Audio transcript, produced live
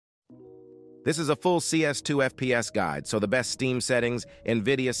This is a full CS2 FPS guide, so the best Steam settings,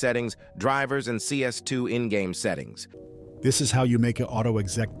 Nvidia settings, drivers, and CS2 in-game settings. This is how you make an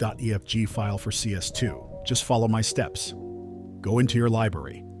autoexec.cfg file for CS2. Just follow my steps. Go into your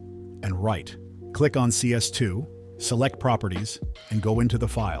library and click on CS2, select Properties, and go into the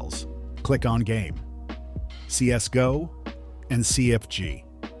Files. Click on Game, CSGO, and CFG.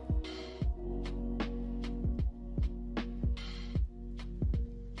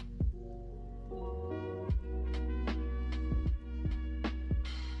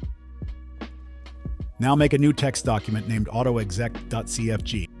 Now make a new text document named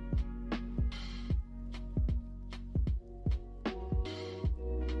autoexec.cfg.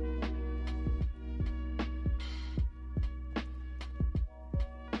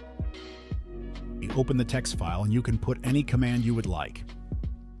 Open the text file and you can put any command you would like.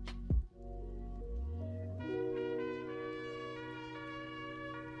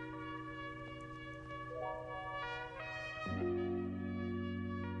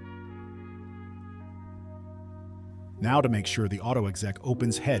 Now to make sure the autoexec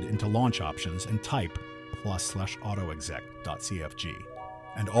opens head into launch options and type +/autoexec.cfg.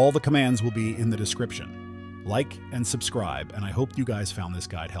 And all the commands will be in the description. Like and subscribe, and I hope you guys found this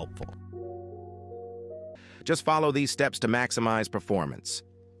guide helpful. Just follow these steps to maximize performance.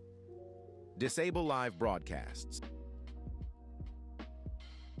 Disable live broadcasts.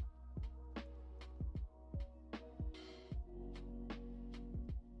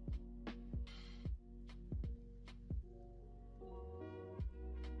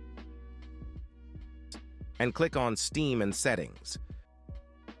 And click on Steam and Settings.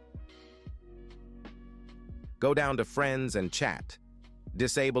 Go down to Friends and Chat.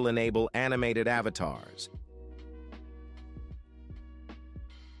 Enable animated avatars.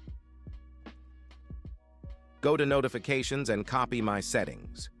 Go to Notifications and copy my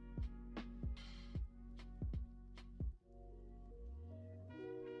settings.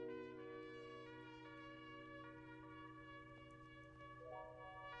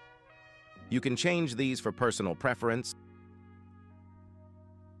 You can change these for personal preference.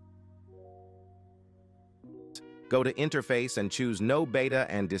 Go to Interface and choose No Beta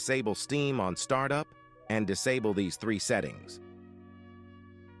and disable Steam on Startup, and disable these 3 settings.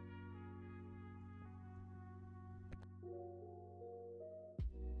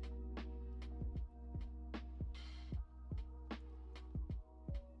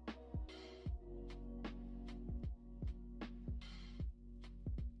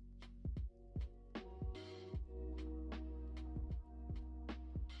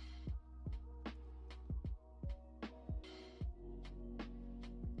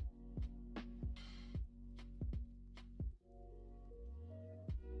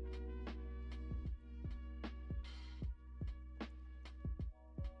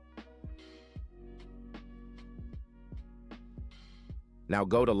 Now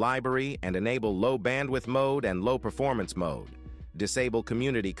go to Library and enable Low Bandwidth Mode and Low Performance Mode. Disable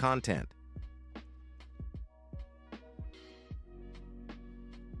Community Content.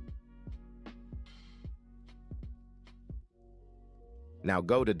 Now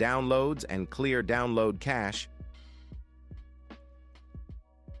go to Downloads and clear download cache.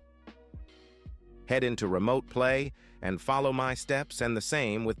 Head into Remote Play and follow my steps, and the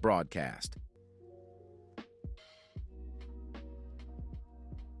same with Broadcast.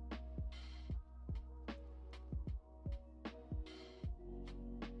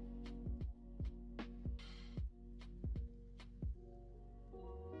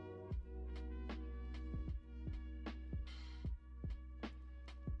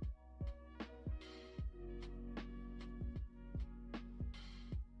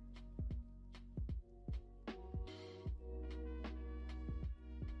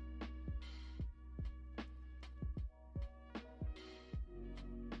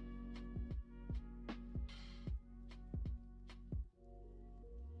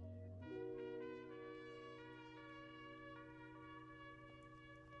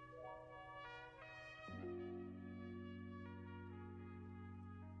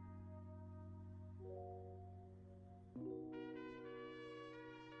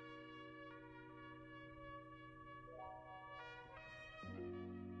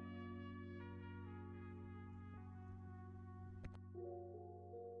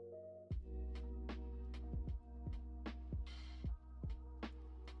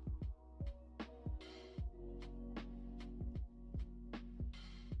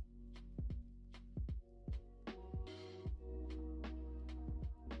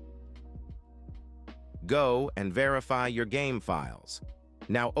 Go and verify your game files.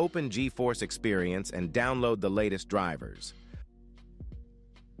 Now open GeForce Experience and download the latest drivers.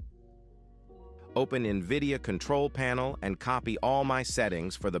 Open Nvidia Control Panel and copy all my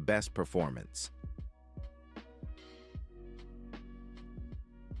settings for the best performance.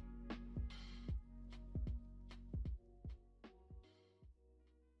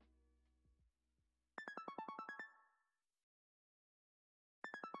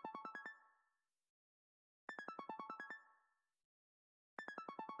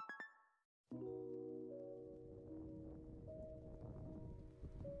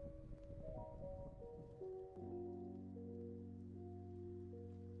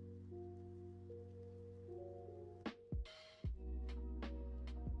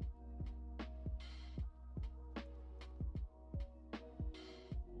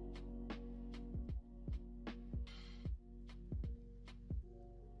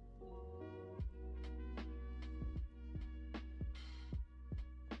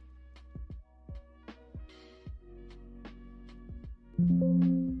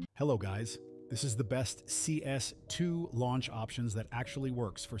 Hello guys, this is the best CS2 launch options that actually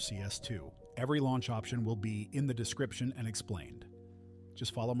works for CS2. Every launch option will be in the description and explained.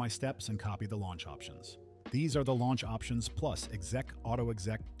 Just follow my steps and copy the launch options. These are the launch options plus exec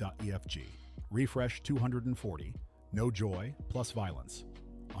autoexec.cfg, refresh 240, nojoy plus violence,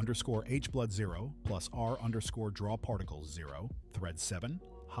 underscore hblood 0 plus r underscore draw particles 0, thread 7,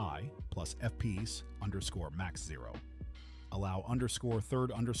 high plus fps underscore max 0. Allow underscore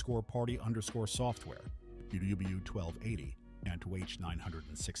third underscore party underscore software, UW 1280 and to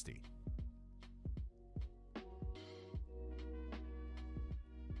H960.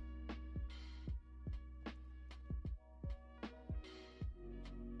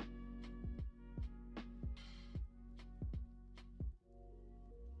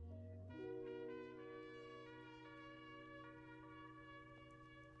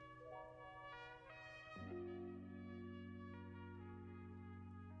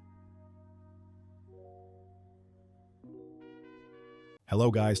 Hello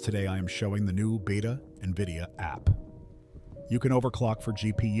guys, today I am showing the new beta Nvidia app. You can overclock for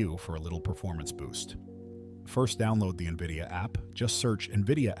GPU for a little performance boost. First, download the Nvidia app. Just search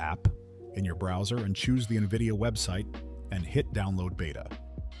Nvidia app in your browser and choose the Nvidia website and hit download beta.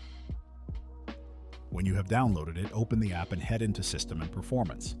 When you have downloaded it, open the app and head into System and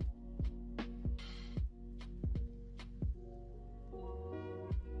Performance.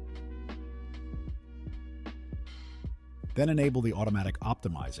 Then enable the automatic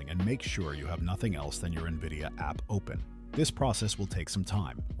optimizing and make sure you have nothing else than your Nvidia app open. This process will take some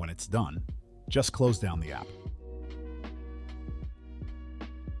time. When it's done, just close down the app.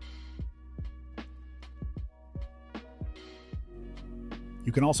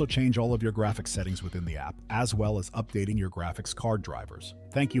 You can also change all of your graphics settings within the app, as well as updating your graphics card drivers.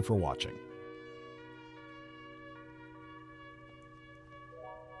 Thank you for watching.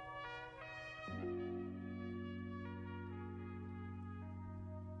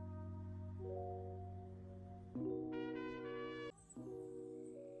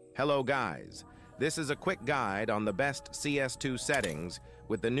 Hello guys, this is a quick guide on the best CS2 settings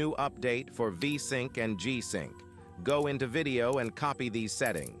with the new update for VSync and G-Sync. Go into video and copy these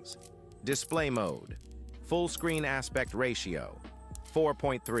settings. Display mode, full screen aspect ratio,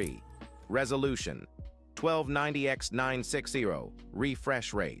 4.3, resolution, 1290x960,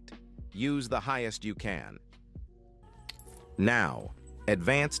 refresh rate. Use the highest you can. Now,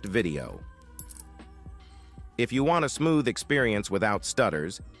 advanced video. If you want a smooth experience without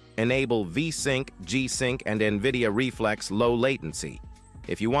stutters, enable VSync, G-Sync, and Nvidia Reflex low latency.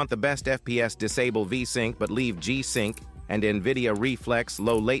 If you want the best FPS, disable VSync but leave G-Sync and Nvidia Reflex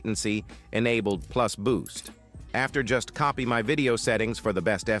low latency enabled plus boost. After, just copy my video settings for the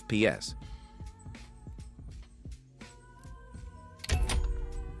best FPS.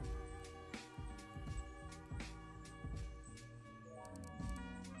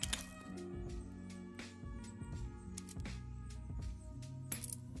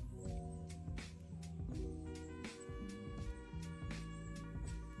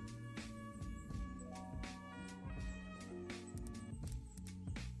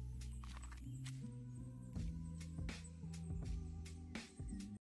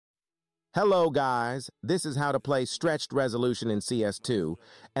 Hello guys, this is how to play stretched resolution in CS2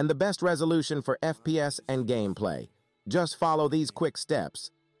 and the best resolution for FPS and gameplay. Just follow these quick steps.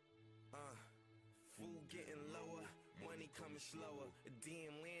 Food getting lower, money coming slower. A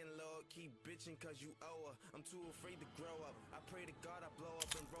damn landlord keep bitching cause you owe her. I'm too afraid to grow up. I pray to God I blow up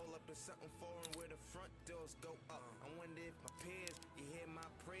and roll up in something foreign where the front doors go up. I wonder if my peers, you hear my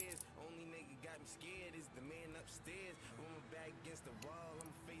prayers. Only nigga got me scared is the man upstairs. When my back against the wall,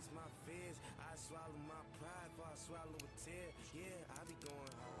 I'ma face my fears. I swallow my pride before I swallow a tear. Yeah, I be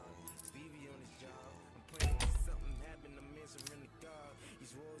going hard. Stevie on his job.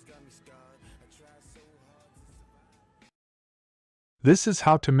 This is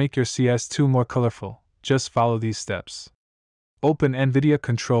how to make your CS2 more colorful. Just follow these steps. Open Nvidia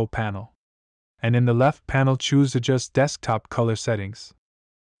control panel. And in the left panel choose Adjust Desktop Color Settings.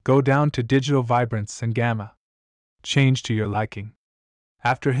 Go down to Digital Vibrance and Gamma. Change to your liking.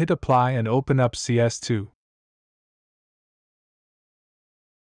 After hit Apply and open up CS2.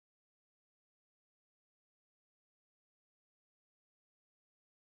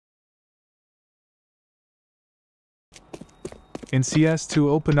 In CS2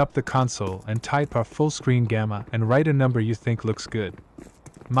 open up the console and type our full screen gamma and write a number you think looks good.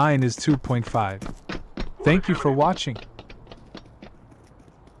 Mine is 2.5. Thank you for watching.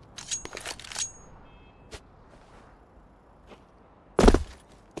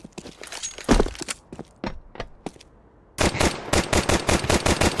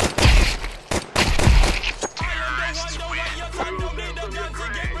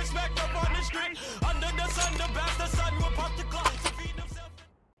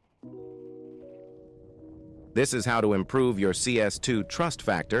 This is how to improve your CS2 trust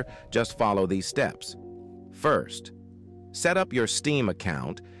factor. Just follow these steps. First, set up your Steam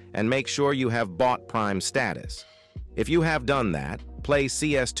account and make sure you have bought Prime status. If you have done that, play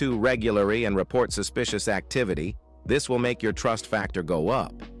CS2 regularly and report suspicious activity. This will make your trust factor go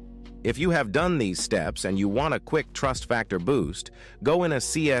up. If you have done these steps and you want a quick trust factor boost, go in a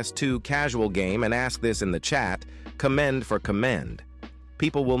CS2 casual game and ask this in the chat, commend for commend.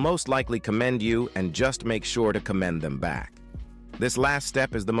 People will most likely commend you, and just make sure to commend them back. This last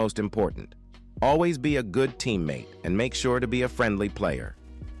step is the most important. Always be a good teammate and make sure to be a friendly player.